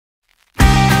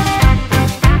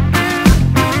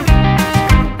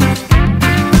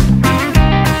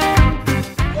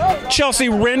Chelsea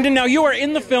Rendon, now you are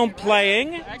in the film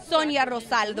playing Sonia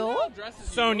Rosaldo.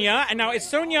 Sonia, and now is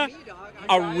Sonia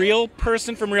a real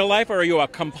person from real life, or are you a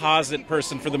composite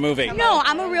person for the movie? No,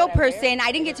 I'm a real person.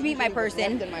 I didn't get to meet my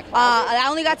person. I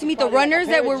only got to meet the runners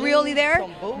that were really there,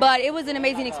 but it was an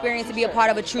amazing experience to be a part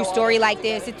of a true story like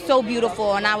this. It's so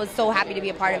beautiful, and I was so happy to be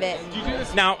a part of it.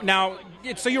 Now,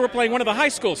 so you were playing one of the high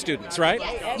school students, right?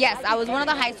 Yes, I was one of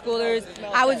the high schoolers.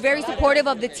 I was very supportive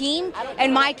of the team,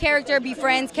 and my character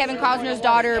befriends Kevin Costner's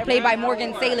daughter, played by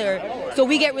Morgan Saylor, so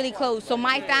we get really close. So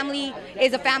my family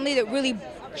is a family that really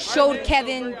showed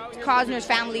Kevin Costner's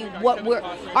family what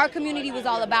our community was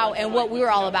all about and what we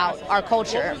were all about, our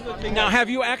culture. Now, have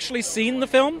you actually seen the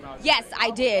film? Yes,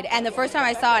 I did. And the first time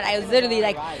I saw it, I was literally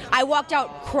like, I walked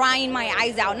out crying my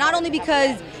eyes out. Not only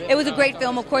because it was a great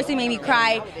film, of course it made me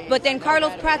cry, but then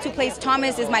Carlos Pratt, who plays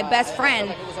Thomas, is my best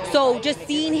friend. So just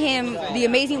seeing him, the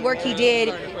amazing work he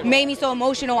did, made me so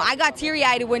emotional. I got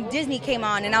teary-eyed when Disney came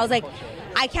on, and I was like,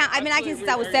 I've been acting since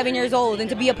I was 7 years old, and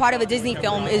to be a part of a Disney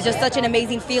film is just such an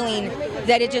amazing feeling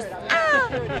that it just,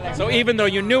 So even though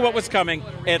you knew what was coming,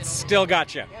 it still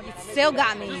got you. It still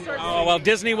got me. Oh, well,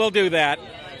 Disney will do that.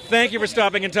 Thank you for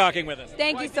stopping and talking with us.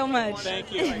 Thank you so much.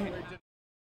 Thank you.